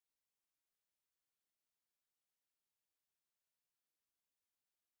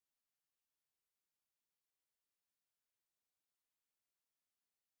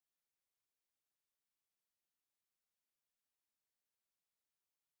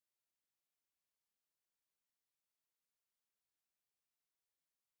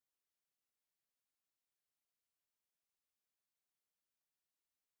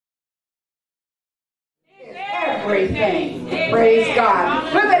everything. Praise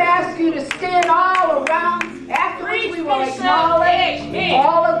God. We're going to ask you to stand all around. Afterwards, we will acknowledge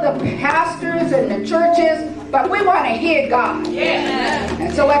all of the pastors and the churches, but we want to hear God.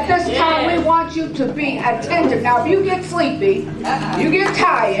 And so at this time, we want you to be attentive. Now, if you get sleepy, you get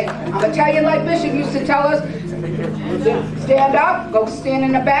tired, I'm going to tell you like Bishop used to tell us, stand up, go stand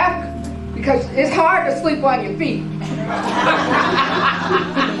in the back, because it's hard to sleep on your feet.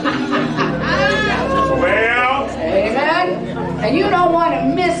 Well, amen. And you don't want to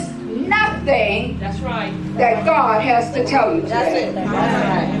miss nothing. That's right. That God has to tell you today.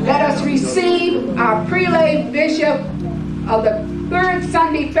 Let us receive our prelate bishop of the Third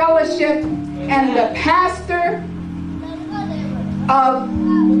Sunday Fellowship and the pastor of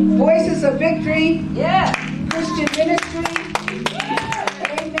Voices of Victory Christian Ministry.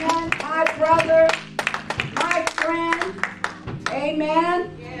 Amen. My brother, my friend. Amen.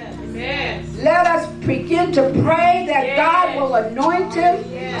 Let us begin to pray that God will anoint him,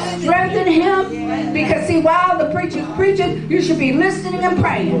 strengthen him, because see, while the preacher's preaching, you should be listening and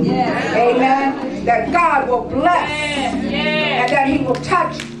praying. Amen. That God will bless and that he will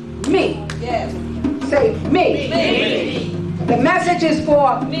touch me. Say me. The message is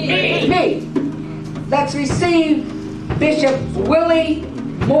for me. Let's receive Bishop Willie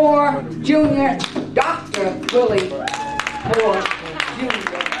Moore Jr., Dr. Willie Moore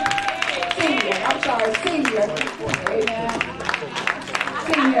Jr. Senior. I'm sorry, senior. Amen.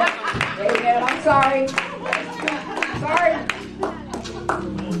 Senior. Amen. I'm sorry.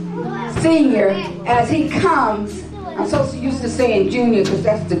 Senior, as he comes, I'm so used to saying junior because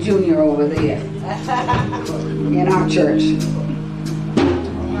that's the junior over there in our church.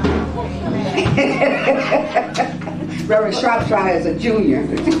 Reverend Shropshire is a junior.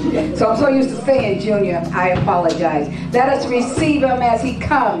 So I'm so used to saying junior, I apologize. Let us receive him as he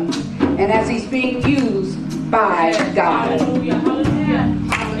comes and as he's being used by God. Hallelujah. Hallelujah.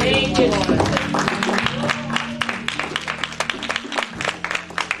 Thank you, Lord.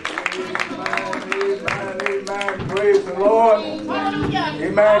 Amen. Praise the Lord.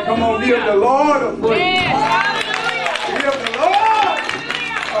 Amen. Come on, give the Lord a praise. Give the Lord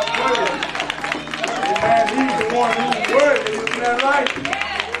a praise. Amen. He's the one who's worthy. Isn't that right?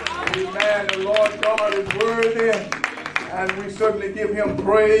 Amen. The Lord God is worthy. And we certainly give him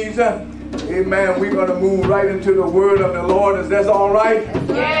praise. Amen. We're going to move right into the word of the Lord. Is that all right?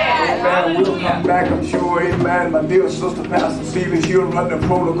 Amen. We'll come back, I'm sure. Amen. My dear sister, Pastor Stevens, she'll run the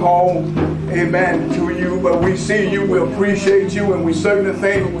protocol. Amen. To you. But we see you. We appreciate you. And we certainly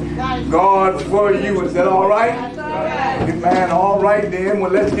thank God for you. Is that all right? Amen. All right then.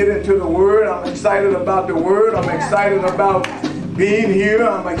 Well, let's get into the word. I'm excited about the word. I'm excited about being here.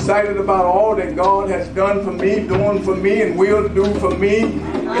 I'm excited about all that God has done for me, doing for me, and will do for me.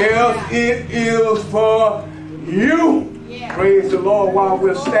 Else it is for you. Praise the Lord. While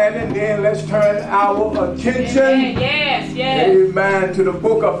we're standing, then let's turn our attention, amen, to the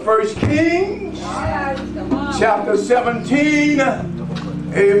book of 1 Kings, chapter 17,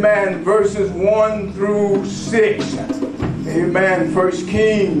 amen, verses 1 through 6. Amen. 1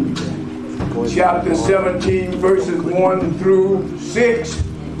 Kings, chapter 17, verses 1 through 6.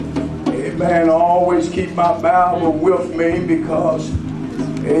 Amen. I always keep my Bible with me because,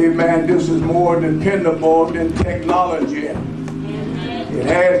 amen, this is more dependable than technology. It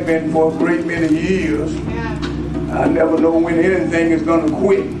has been for a great many years. I never know when anything is going to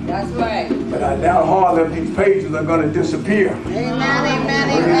quit. That's right. But I doubt hard that these pages are going to disappear.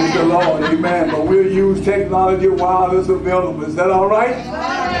 Praise the Lord. Amen. But we'll use technology while it's available. Is that all right?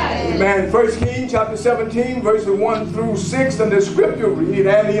 Amen. 1 Kings chapter 17, verses 1 through 6, and the scripture read,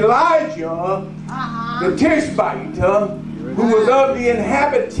 and Elijah, the Tishbite, who was of the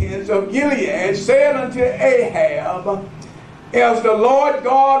inhabitants of Gilead, said unto Ahab, as the Lord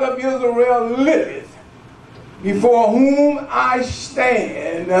God of Israel liveth, before whom I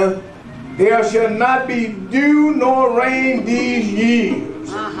stand, there shall not be dew nor rain these years,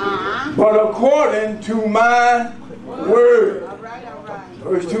 but according to my word.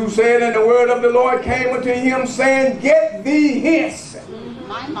 Verse 2 said, and the word of the Lord came unto him, saying, get thee hence,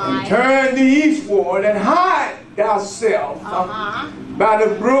 and turn thee eastward, and hide thyself by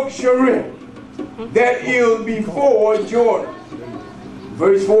the brook Cherith, that is before Jordan.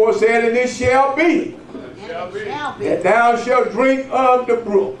 Verse 4 said, and it shall be that thou shalt drink of the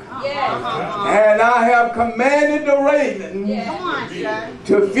brook. And I have commanded the raven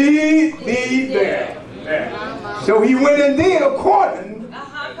to feed thee there. So he went and did according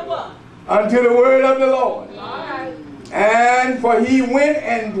unto the word of the Lord. And for he went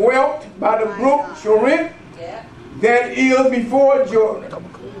and dwelt by the brook Cherith, that is before Jordan.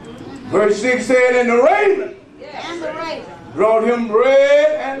 Verse 6 said, and the raven brought him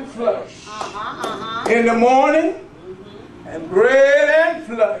bread and flesh in the morning and bread and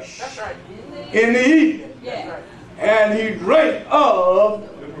flesh in the evening. And he drank of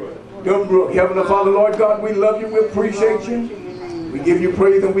the brook. Heavenly Father, Lord God, we love you, we appreciate you. We give you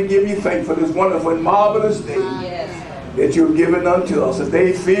praise and we give you thanks for this wonderful and marvelous day that you've given unto us. A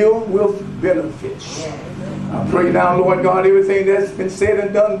day filled with benefits. I pray now, Lord God, everything that's been said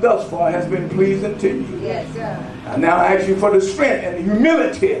and done thus far has been pleasing to you. I now ask you for the strength and the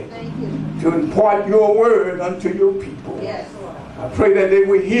humility to impart your word unto your people. I pray that they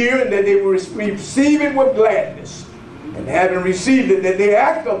will hear and that they will receive it with gladness. And having received it, that they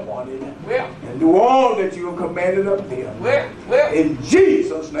act upon it and do all that you have commanded of them. In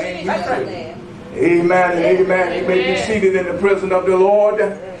Jesus' name we pray. Amen and amen. You may be seated in the presence of the Lord.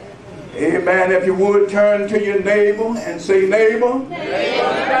 Amen. If you would turn to your neighbor and say, neighbor,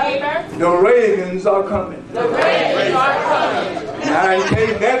 the ravens are coming. Now, in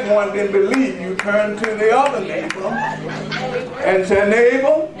case that one didn't believe you, turn to the other neighbor and say,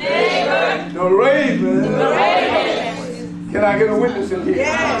 neighbor, the ravens. Can I get a witness in here?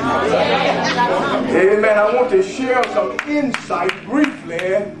 Amen. I want to share some insight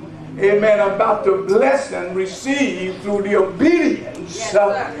briefly, amen, about the blessing received through the obedience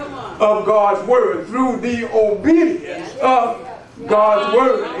of God's word, through the obedience of God's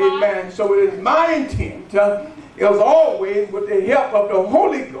word, amen. So it is my intent, as always, with the help of the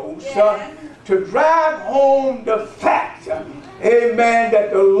Holy Ghost, to drive home the fact, amen,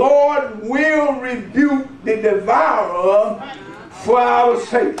 that the Lord will rebuke the devourer for our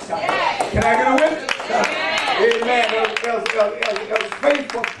sake. Can I get a witness? Amen. As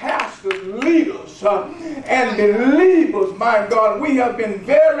faithful pastors, leaders, and believers, my God, we have been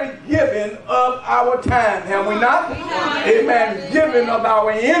very giving of our time, have we not? Amen. Giving of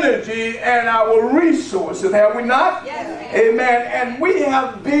our energy and our resources, have we not? Amen. And we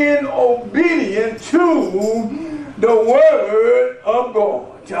have been obedient to the word of God.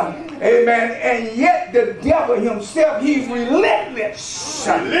 Amen. And yet the devil himself, he's relentless.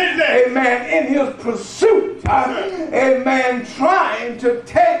 Amen. In his pursuit. Amen. Trying to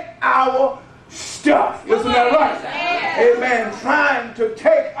take our stuff. Isn't that right? Amen. Trying to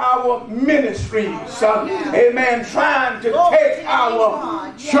take our ministries. Amen. Trying to take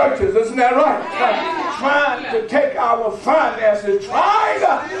our churches. Isn't that right? Trying to take our finances. Trying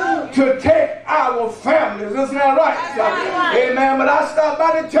to take our families. Isn't that right? Amen. But I stopped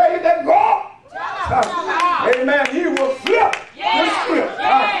by to tell you that God, amen, he will flip the script.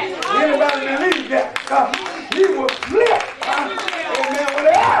 Anybody believe that? He will flip. Amen.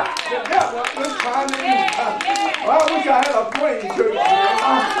 Whatever the devil is trying to do. I wish I had a praying church.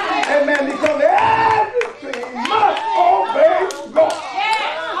 Amen. Because everything must obey God.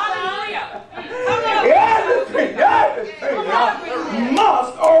 Everything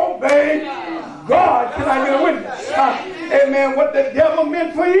must obey God. Can I get a witness? Amen. What the devil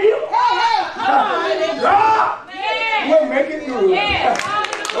meant for evil, God will make it good.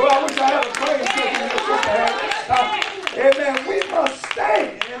 Oh, I wish I had a praying church. Amen. We must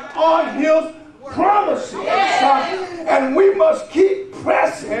stand on his promises, and we must keep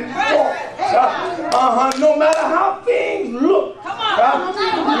pressing forward. No matter how things look,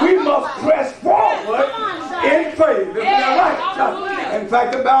 we must press forward in faith. Isn't that right? In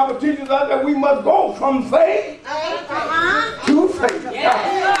fact, the Bible teaches us that we must go from faith to faith.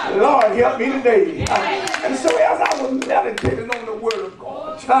 Lord, help me today. And so as I was meditating on the word of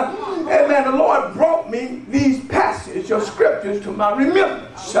God, amen, the Lord brought me these passages of scriptures to my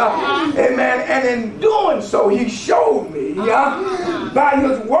remembrance. Amen. And in doing so, he showed me by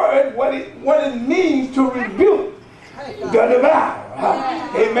his word what it means to rebuke the devourer.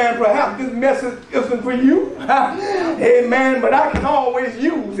 Amen. Perhaps this message isn't for you. Amen. But I can always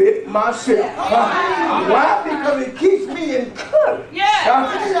use it myself. Why? Because it keeps me encouraged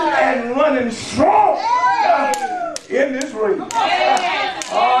and running strong in this race.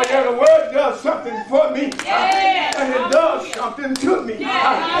 Oh, yeah, the word does something for me. And it does something to me.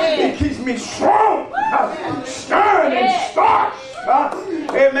 It keeps me strong, stern and stark.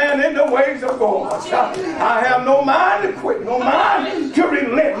 Amen. In the ways of God. I have no mind to quit, no mind to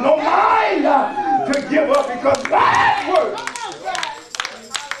relent, no mind to give up, because God's word,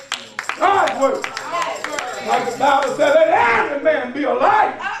 like the Bible said, let every man be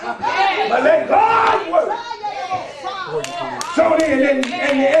alike, but let God's word. So in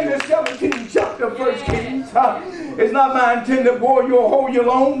the 17th chapter of 1 Kings, it's not my intent to bore you or hold you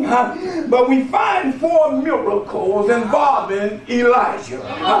long, but we find 4 miracles involving Elijah.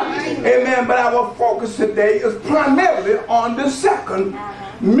 Amen. But our focus today is primarily on the second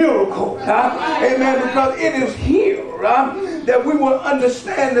miracle. Amen. Because it is here that we will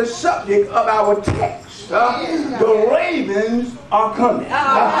understand the subject of our text. The ravens are coming.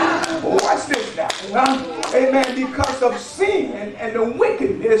 Watch this now. Amen. Because of sin and the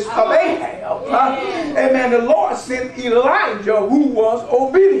wickedness of Ahab. Amen. The Lord sent Elijah, who was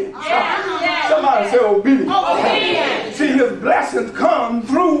obedient. Somebody say obedient. See, his blessings come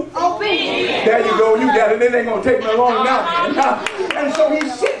through obedience. There you go. You got it. It ain't going to take me long now. And so he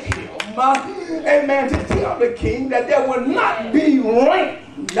sent him, amen, to tell the king that there would not be rain.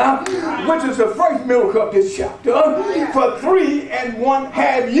 Which is the first miracle of this chapter, for 3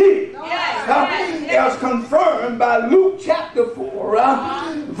 1/2 years. As confirmed by Luke chapter 4,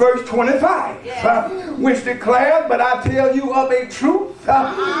 verse 25, which declares, but I tell you of a truth,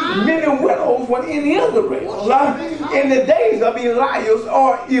 many widows were in Israel in the days of Elias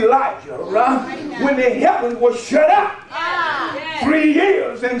or Elijah, when the heavens were shut up 3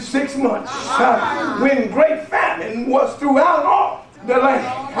 years and 6 months, when great famine was throughout all the land.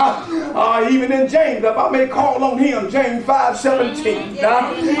 Even in James, if I may call on him, James 5:17,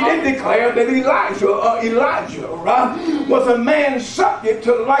 it declared that Elijah was a man subject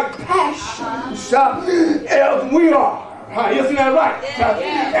to like passions as we are. Isn't that right?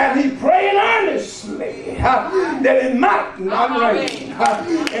 And he prayed earnestly that it might not rain.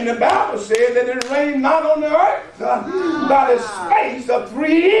 And the Bible said that it rained not on the earth by the space of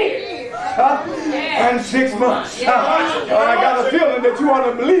 3 years and 6 months. I got a feeling that you ought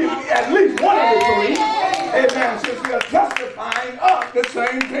to believe at least one of the three. Amen. Since we are testifying of the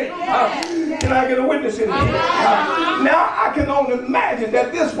same thing. Can I get a witness in here? Now I can only imagine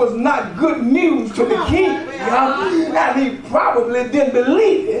that this was not good news to the king. And he probably didn't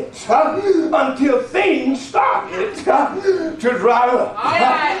believe it until things started to dry up.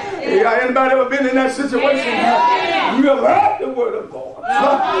 Anybody ever been in that situation? You have heard the word of God.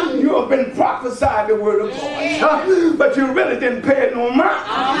 You have been prophesied the word of God. But you really didn't pay it no mind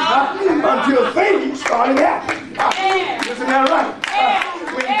until things started happening. Isn't that right?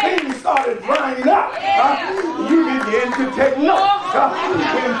 When things started drying up, you begin to take note.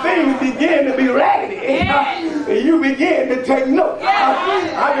 When things begin to be raggedy, you begin to take note.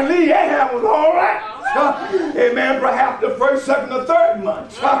 I believe Ahab was all right. Amen. Perhaps the first, second, or third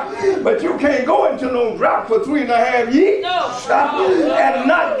month. But you can't go into no drought for 3 1/2 years and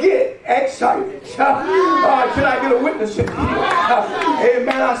not get excited. Can I get a witness in here?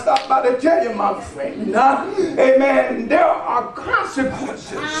 Amen. I stopped by to tell you, my friend. Amen. There are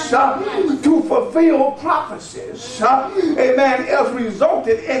consequences to fulfill prophecies. Amen. As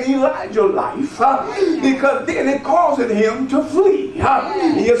resulted in Elijah's life. Because then it caused him to flee.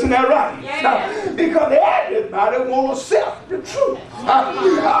 Isn't that right? Because everybody won't accept the truth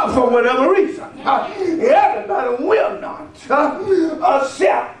for whatever reason. Everybody will not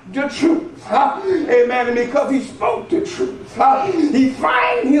accept the truth. Amen. And because he spoke the truth, he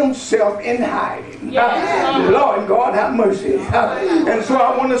finds himself in hiding. Lord God have mercy. And so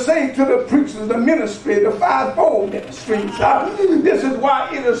I want to say to the preachers, the ministry, the fivefold ministries, this is why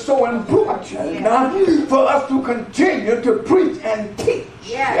it is so important for us to continue to preach and teach.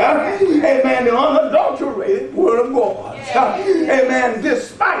 Amen. The unadulterated word of God. Amen.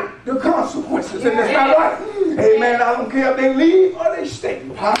 Despite the consequences. And that's not right. Amen. I don't care if they leave or they stay.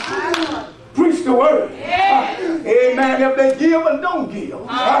 Preach the word. Amen. If they give or don't give.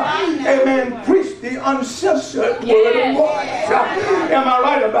 Amen. Preach the uncensored word of God. Am I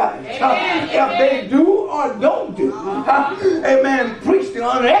right about it? If they do or don't do. Amen. Preach the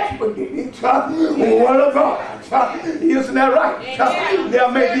unexpurgated word of God. Isn't that right? There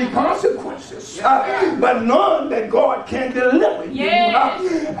may be consequences, but none that God can deliver you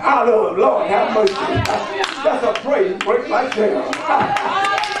out of. Lord have mercy. That's a praise break right there.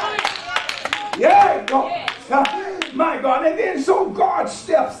 Yeah, God. My God. And then so God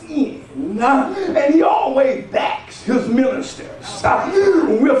steps in. And he always backs his ministers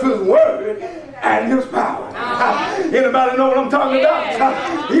with his word and his power. Anybody know what I'm talking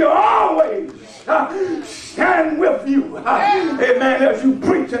about? He always stand with you. Amen. As you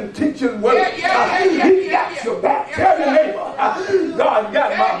preach and teach his word. He got your back. Tell your neighbor, God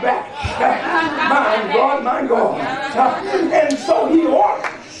got my back. My God, my God. And so he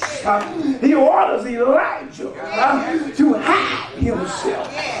orders Elijah to hide himself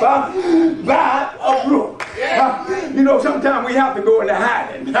by a brook. You know, sometimes we have to go into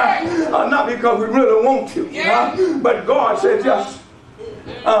hiding. Not because we really want to. But God said just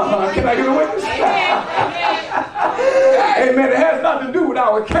can I get a witness? Amen. It has nothing to do with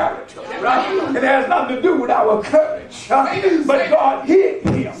our character, right? It has nothing to do with our courage. But God hid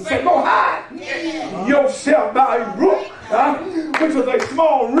him. Said, go hide yourself by a brook. which is a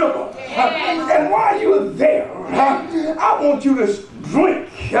small river. And while you're there, I want you to drink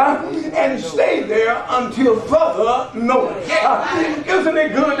and stay there until further notice. Isn't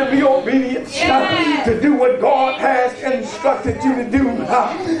it good to be obedient to do what God has instructed you to do?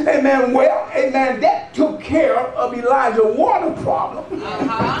 Amen. Well, amen, that took care of Elijah's water problem.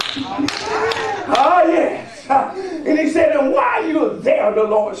 Yes. And he said, and while you're there, the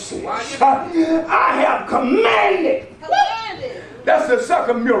Lord says, I have commanded. That's the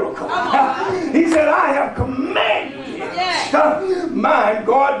second miracle. He said, I have commanded, my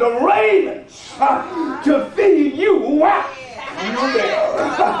God, the ravens to feed you while you're there.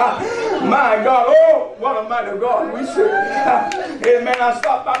 My God, oh, what a mighty God we serve. Amen. I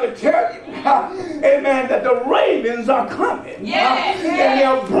stopped by to tell you, amen, that the ravens are coming. And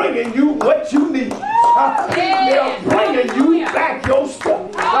they're bringing you what you need. They're bringing you back your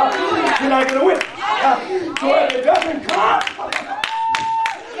stuff. Can I get a witness? So if it doesn't come,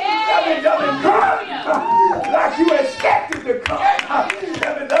 like you expected to come,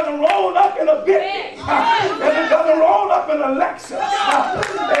 if it doesn't roll up in a bit, if it doesn't roll up in a Lexus,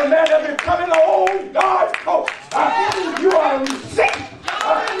 and then if it's coming an old Dodge Coach, you ought to receive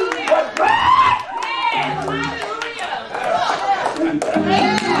what God.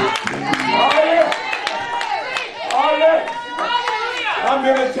 I'm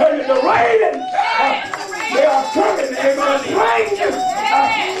going to tell you, the ravens, they are coming. They're going to bring you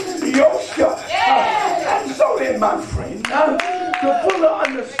your stuff. And so then, my friend, to fully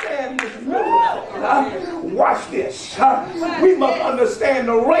understand this miracle, watch this. We must understand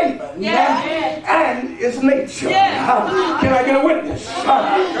the raven and its nature. Can I get a witness?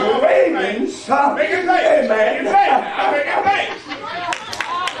 Ravens, amen.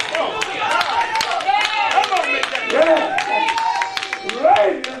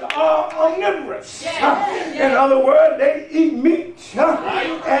 Ravens are omnivorous. In other words, they eat meat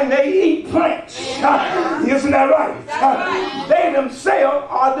and they eat plants. Isn't that right? They themselves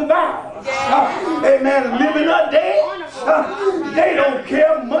are devourers. Amen. Living or dead, they don't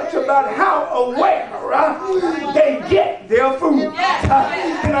care much about how or where they get their food.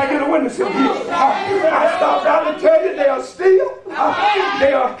 Can I get a witness in here? I stopped out to tell you they are steal,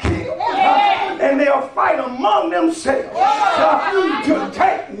 they are kill, and they'll fight among themselves to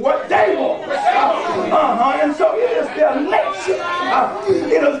take what they want. And so it is their nature.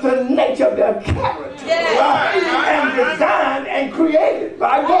 It is the nature of their character. And designed and created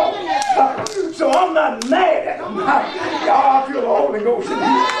by God. So I'm not mad at them. Y'all feel the Holy Ghost in here.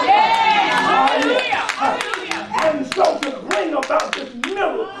 And so to bring about this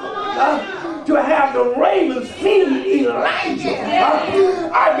miracle, to have the ravens feed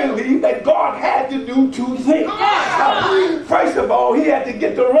Elijah, I believe that God had to do two things. First of all, he had to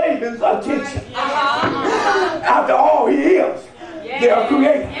get the ravens' attention. After all, he is their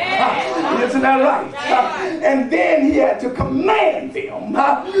creator. Isn't that right? And then he had to command them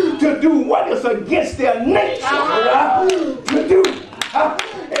to do what is against their nature to do.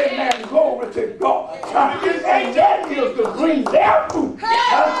 Amen. Glory to God. And that is to bring their food to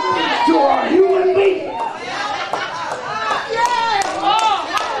a human being.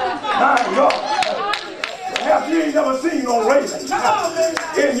 My God. Perhaps you ain't never seen no raven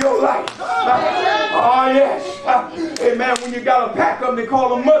in your life. Oh, yes. Amen. When you got a pack of them, they call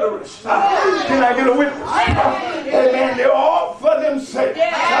them murderers. Can I get a witness? Amen. They're all for themselves.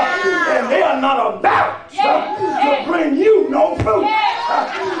 And they are not about to bring you no food.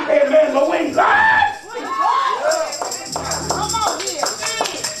 Amen. But when God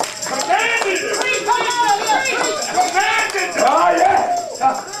oh, yes.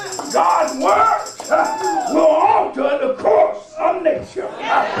 God's word will alter the course of nature.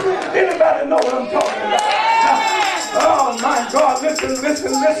 Anybody know what I'm talking about? Oh my God, listen.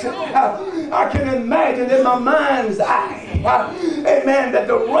 I can imagine in my mind's eye, amen, that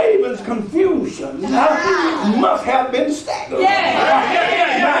the raven's confusion must have been staggering.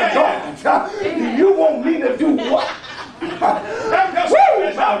 My God, you want me to do what? Woo,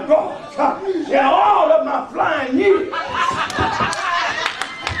 my God, in all of my flying years.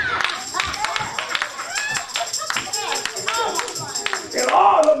 In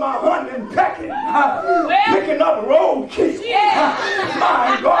all of my hunting, pecking, picking up roadkill.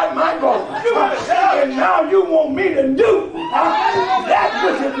 My God. And now you want me to do that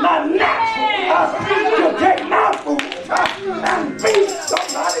which is not natural, to take my food and feed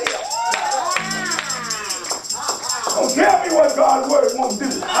somebody else. Don't tell me what God's word won't do.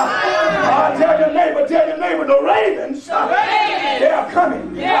 Tell your neighbor, the ravens, they are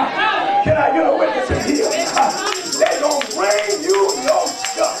coming. Can I get a witness in here? They're going to bring you your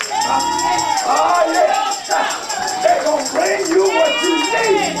stuff. They're going to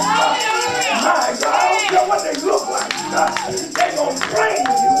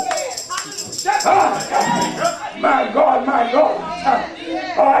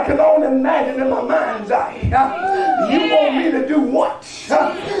imagine in my mind's eye. You want me to do what?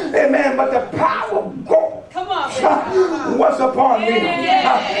 Amen. But the power of God was upon me.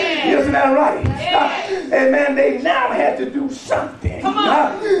 Isn't that right? Amen. They now had to do something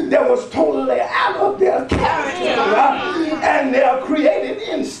that was totally out of their character and their creative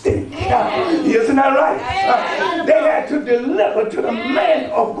instinct. Isn't that right? They had to deliver to the man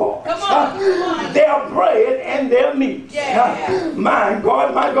of God their bread and their meat. My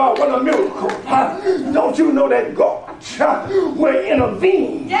God, what a miracle. Don't you know that God will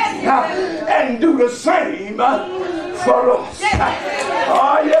intervene and do the same for us?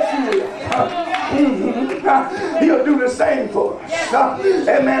 Oh, yes, He will. He'll do the same for us.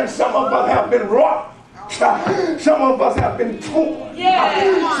 Amen. Some of us have been wrought. Some of us have been torn.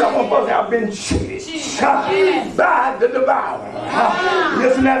 Some of us have been cheated by the devourer.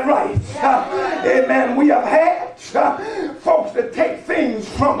 Isn't that right? Amen. We have had folks that take things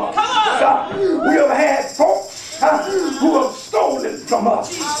from us. We have had folks who have stolen from us,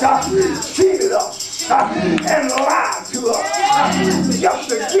 cheated us, and lied to us just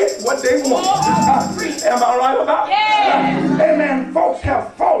to get what they want. Am I right about it? Amen. Folks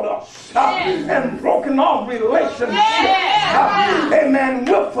have fought us and broken off relationships. Amen.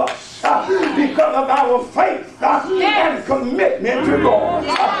 With us because of our faith and commitment to God.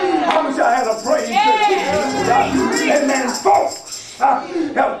 I wish I had a praise. Amen. Folks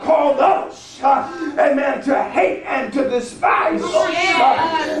have called us. Amen, to hate and to despise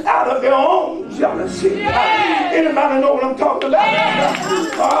out of their own jealousy. Anybody know what I'm talking about?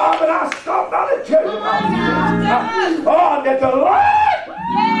 But I stopped by to tell you that the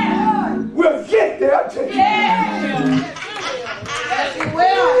Lord will get their attention.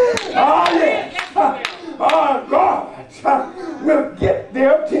 God will get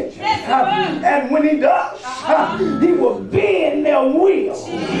their attention. And when He does, He will bend their will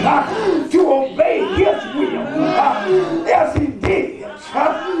to obey His will, as He did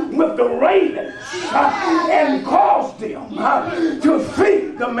with the ravens and caused them to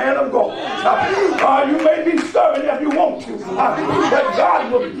feed the man of God. You may be stubborn if you want to, but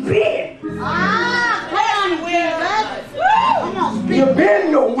God will bend. You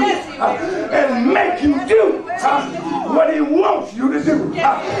bend your will and make you do what He wants you to do.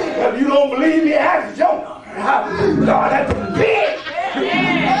 If you don't believe me, ask Jonah. God had to bend.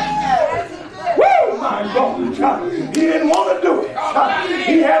 Woo, my God. He didn't want to do it.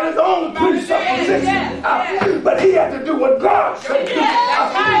 He had his own presupposition. But he had to do what God said. So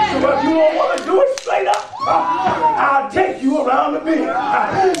if you don't want to do it straight up, I'll take you around the bend.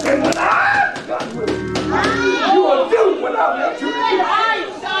 And when I'm done with you, you will do what I want you to do.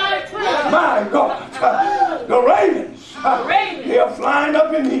 My God. The ravens. They're flying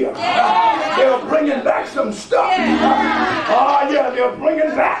up in here. They're bringing back some stuff. They're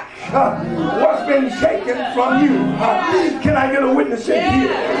bringing back what's been taken from you. Can I get a witness in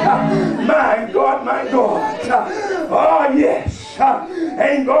here? My God, my God. Oh, yes.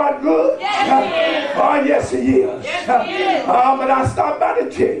 Ain't God good? Oh, yes, He is. But I stopped by to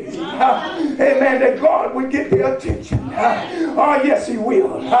tell you, amen, that God will get their attention. Oh, yes, He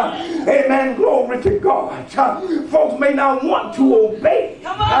will. Amen. Glory to God. Folks may not want to obey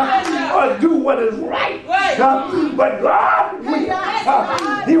or do what is right, but God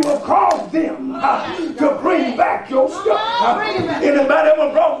will. He will cause them to bring back your stuff. Anybody ever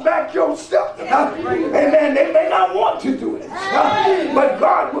brought back your stuff? Amen. They may not want to do it, but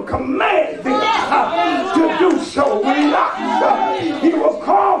God will command them to do so. He will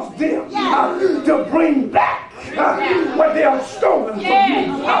cause them to bring back what they have stolen from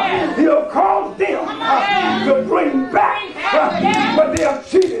you. He'll cause them to bring back what they have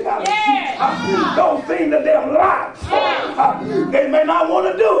cheated out of you. Those things that they have lied for. They may not want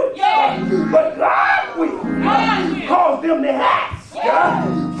to do it, but God will cause them to ask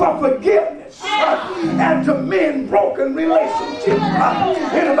for forgiveness and to mend broken relationships.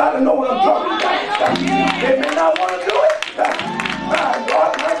 Anybody know what I'm talking about? They may not want to do it. My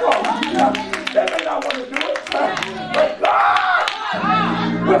God, my God. They may not want to do it, but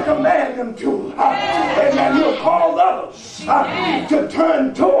God will command them to. Amen. He'll call others to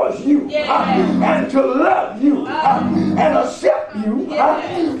turn towards you and to love you and accept you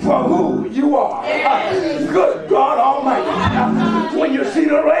for who you are. Good God Almighty. When you see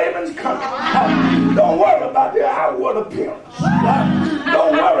the ravens coming, don't worry about their outward appearance.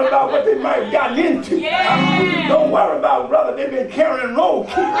 Don't worry about what they might have gotten into. Don't worry about whether they've been carrying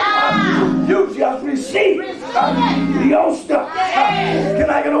roadkill. You just receive your stuff. Can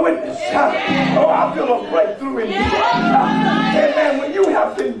I get a witness? Oh, I feel a breakthrough in here. Amen. When you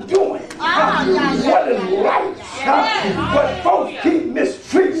have been doing what is right, but folks keep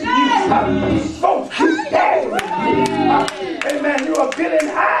mistreating you,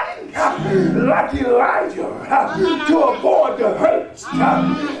 like Elijah to avoid the hurt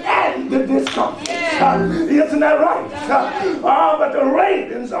and the discomfort. Isn't that right? But the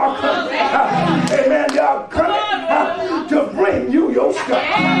ravens are coming. Amen. They are coming to bring you your stuff.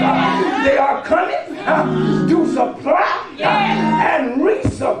 They are coming to supply and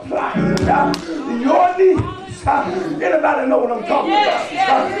resupply your needs. Anybody know what I'm talking about?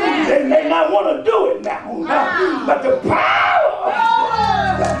 They may not want to do it now, but the power of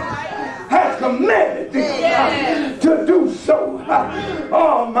God has commanded them to do so.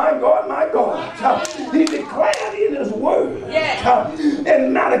 Oh my God, my God. He declared in his word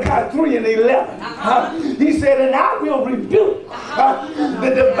in Malachi 3:11. He said, and I will rebuke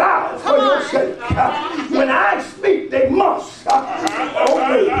the devourers for your sake. When I speak, they must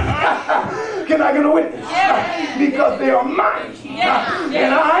obey. Can I get a witness? Because they are mine.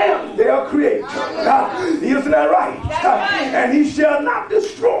 And I am their creator. Isn't that right? And he shall not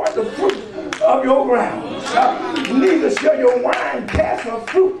destroy the fruit of your ground. Neither shall your wine cast her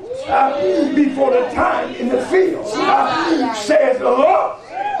fruit before the time in the field, says the Lord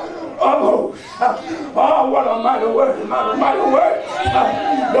of hosts. Oh, what a mighty word, mighty word.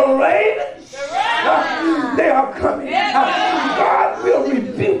 The ravens, they are coming. God will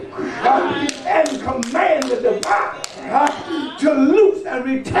rebuke and command the devourer to loose and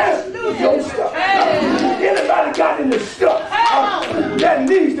return your stuff. Anybody got any stuff that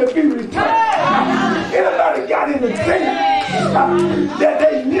needs to be returned? Anybody got anything that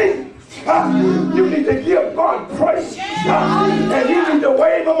they need? You need to give God praise, and you need to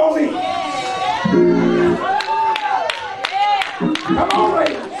wave them on in. Come on,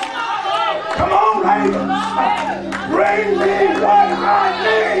 ladies. Come on, ladies. Bring me what I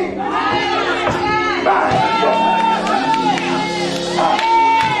need. My God.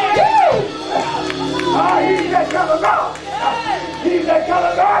 He's that kind of God. He's that kind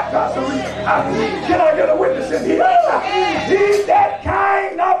of God, Pastor Reed. Can I get a witness in here? He's that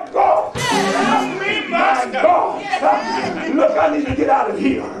kind of God. My God. Look, I need to get out of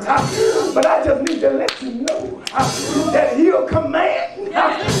here. But I just need to let you know that he'll command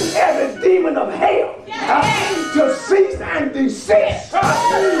every demon of hell to cease and desist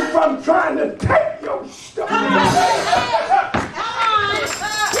from trying to take your stuff.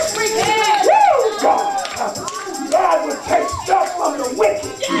 God will take stuff from the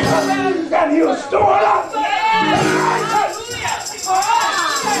wicked and he'll store it up.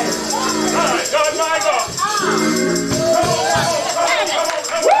 My God, my God.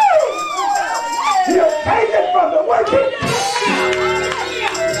 He'll take it from the wicked.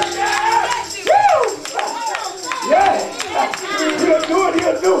 Yeah. He'll do it,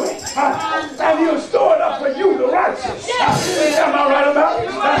 he'll do it. And he'll store it up for you, the righteous. Am I right about it?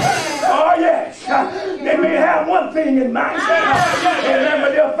 Oh, yes. They may have one thing in mind. And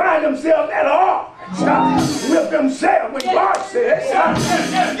but they'll find themselves at odds with themselves when God says,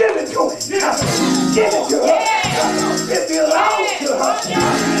 give it to him. Give it to her. It belongs to her.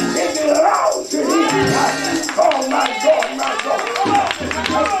 It belongs to him. Oh, my God, my God.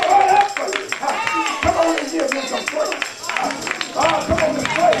 I'll start up for you. Come on and give him some praise. Oh, come on and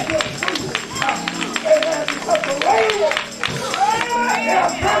praise him. Amen. Because the rain,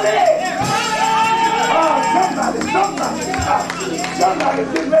 they're coming. Oh, somebody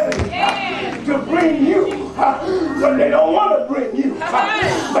get ready to bring you when they don't want to bring you,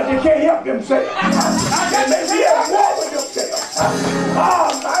 but they can't help themselves. They may be at war with themselves. Oh,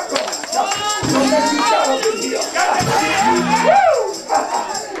 my God. Don't make me shut up in here.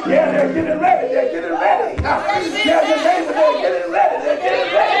 Yeah, they're getting ready. They're getting ready. Tell your neighbor they're getting ready. They're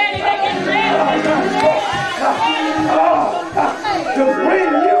getting ready. To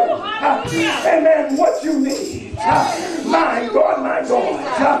bring you, amen, what you need. My God, my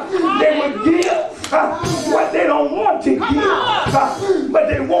God. They will give what they don't want to give, but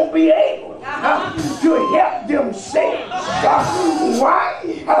they won't be able to help themselves. Why?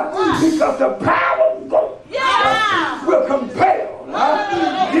 Because the power of God will compel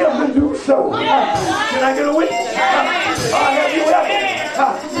them to do so. Can I get a witness? Have you ever,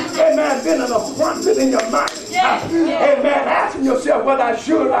 amen, been in a quandary in your mind? Amen, asking yourself whether I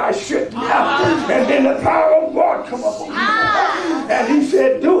should or I shouldn't. And then the power of God come up on you. And he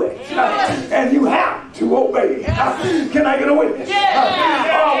said, do it. And you have to obey. Can I get a witness?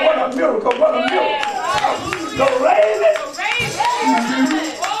 Oh, what a miracle, what a miracle. The raven.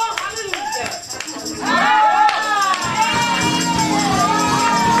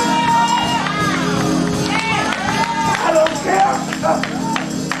 I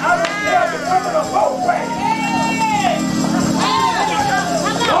don't care if it's coming a boat rain.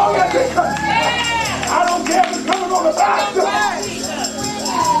 Long as it comes. I don't care if it's coming on the bicycle.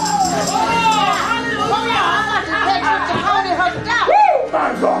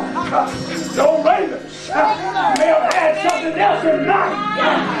 Those ravens may have had something else in mind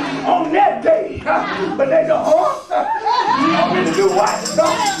on that day, but they go, you want me to do what?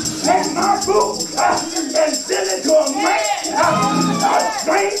 Take my food and send it to a man, a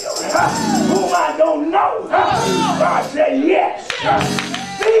stranger whom I don't know. God said, yes.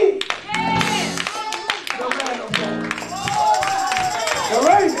 See? The man of God. The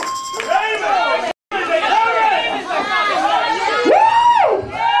raven. The raven.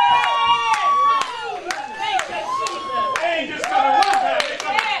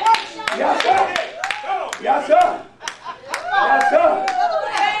 Yes, sir. Yes, sir.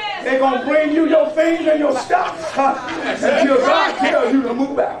 They're going to bring you your things and your stuff until God tells you to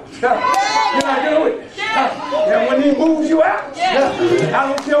move out. Can I do it? And when he moves you out, I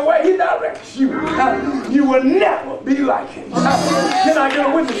don't care where he directs you, you will never be like him. Can I get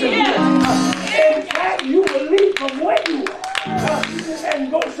a witness in here? In fact, you will leave from where you are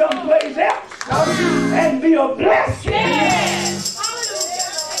and go someplace else and be a blessing.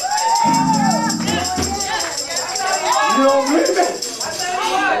 You don't believe me?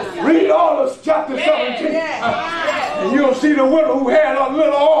 Read all of chapter 17. And you'll see the widow who had a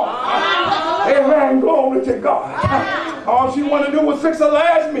little oil. Amen. Glory to God. All she wanted to do was fix her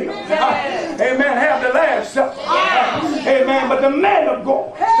last meal. Amen. Have the last supper. Amen. But the man of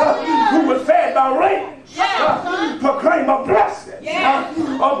God who was fed by rain proclaim a blessing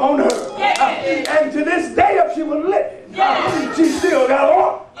upon her. And to this day, if she was living, she still got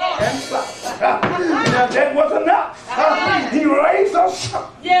oil and flour. Now that was enough. He raised us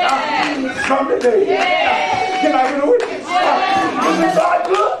from the dead. Can I get a witness? Isn't God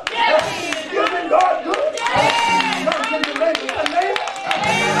good? Isn't God good? Come to the lady and neighbor.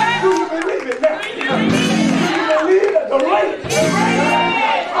 Do you believe it now? Do you believe that the rains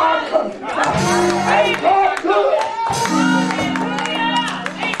are coming? Ain't God good?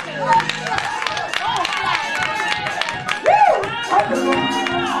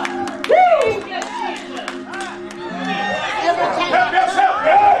 Help yourself,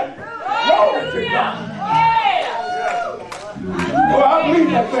 man. Glory to God. Oh, I believe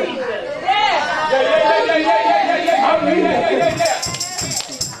that thing. I believe that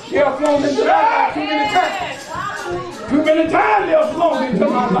thing. They have flown into my life too many times. Too many times they have flown into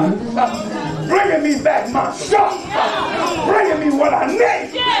my life. Bringing me back my stuff. Bringing me what I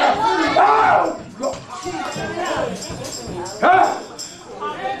need. Oh, God.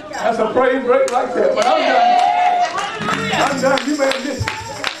 That's a praise break right there. But I'm done. I'm done. You may have missed it.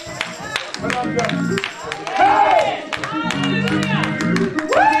 But I'm done. Hey!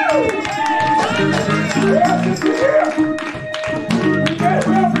 Woo! Yes, it's here. Yes,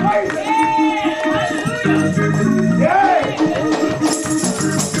 we're praising. Yeah.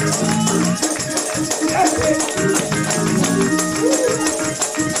 That's it.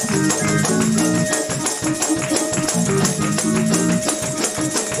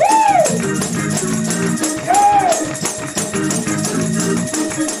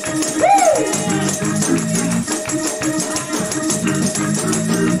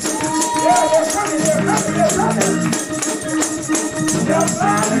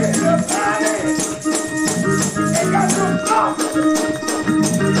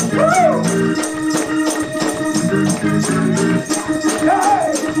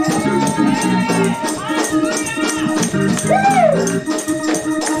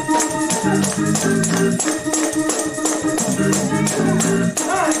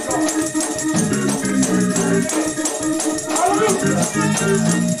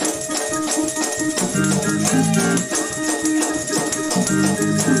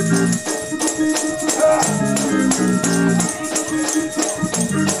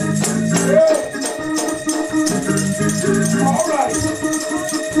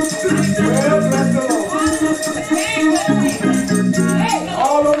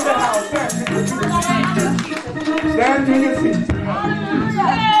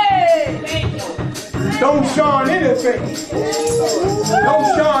 Don't shun anything. Don't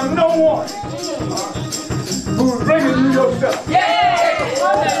shun no one who's bringing you your stuff.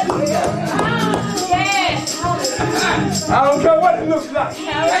 I don't care what it looks like.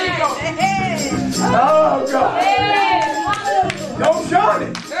 Oh, God. Don't shun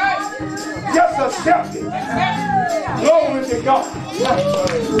it. Just accept it. Glory to God.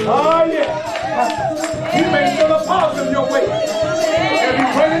 Oh, yeah. He may still a part of your way. If you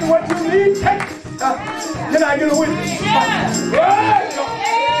bring what you need, take it. Can I get a witness? Right, God.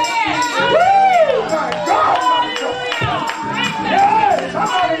 Woo! My God, my God. Yes,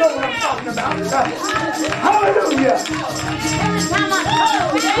 somebody know what I'm talking about. Hallelujah.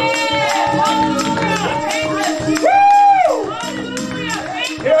 Woo!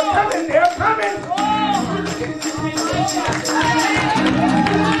 They're coming. They're coming.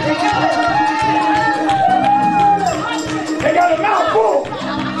 They got a mouthful.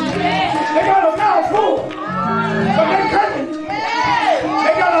 They got a mouthful. But they're coming.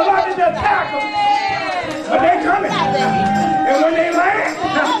 They got a lot in their tackle. But they're coming. And when they land,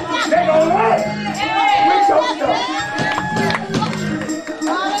 they're going to land with your stuff.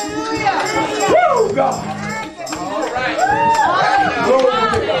 Woo, God. All right. Glory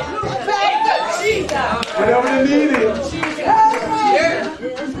to God. Whatever the need is.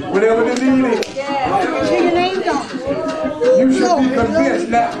 Whatever the need is. You should be convinced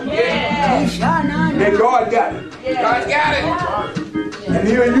now that God got it. God got it. And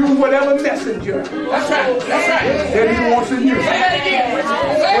he'll use whatever messenger That's right. That's right. that he wants to use.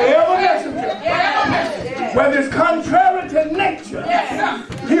 Whatever messenger. Whether it's contrary to nature,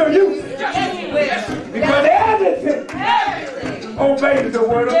 he'll use it. Because everything obeys the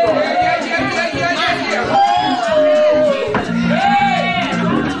word of God.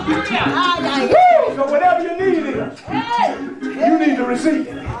 So whatever you need is, you need to receive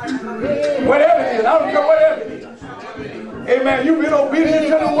it. Whatever it is, I don't care whatever it is. Amen. You've been obedient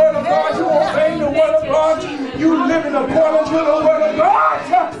to the word of God. You obeying the word of God. You living according to the word of God.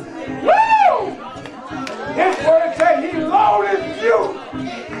 Woo! His word says he loaded you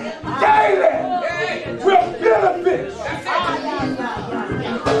daily with benefits.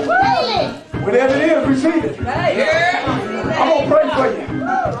 Whatever it is, receive it. I'm going to pray for you.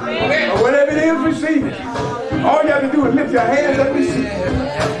 Whatever it is, receive it. All you have to do is lift your hands and receive it.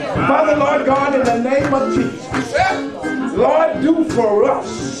 Father, Lord God, in the name of Jesus, Lord, do for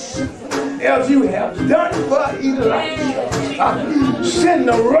us as you have done for Elijah. Send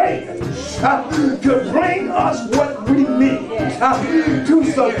the ravens to bring us what we need to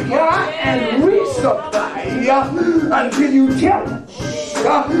supply and resupply until you tell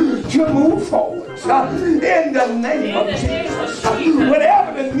us to move forward. In the name of Jesus,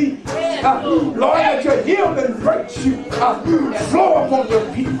 whatever the need, Lord, let your healing virtue flow upon your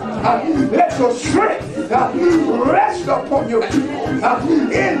people. Let your strength rest upon your people.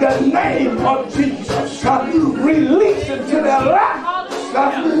 In the name of Jesus, release into their lives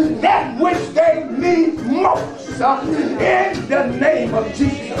that which they need most. In the name of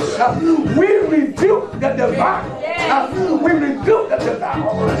Jesus, we rebuke the devourer. We rebuke the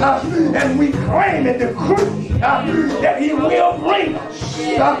devourer, and we claim and decree that he will bring us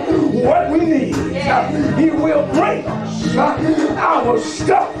what we need. He will bring us our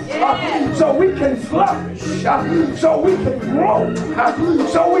stuff so we can flourish, so we can grow,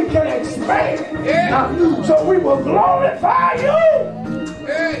 so we can expand, so we will glorify you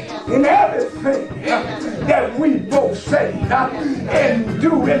in everything that we both say and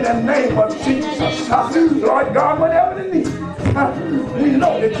do in the name of Jesus. Lord God, whatever the need, we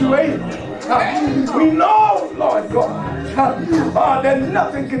know that you're able. We know, Lord God, that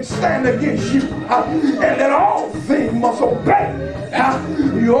nothing can stand against you, and that all things must obey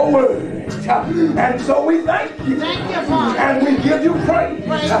your word. And so we thank you, and we give you praise.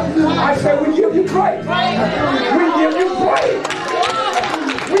 I say we give you praise. We give you praise.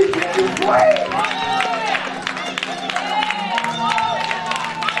 We give you praise.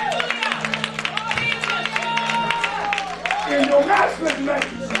 In your master's name.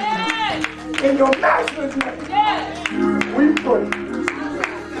 In your master's name. We pray.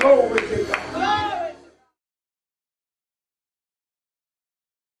 Glory to God.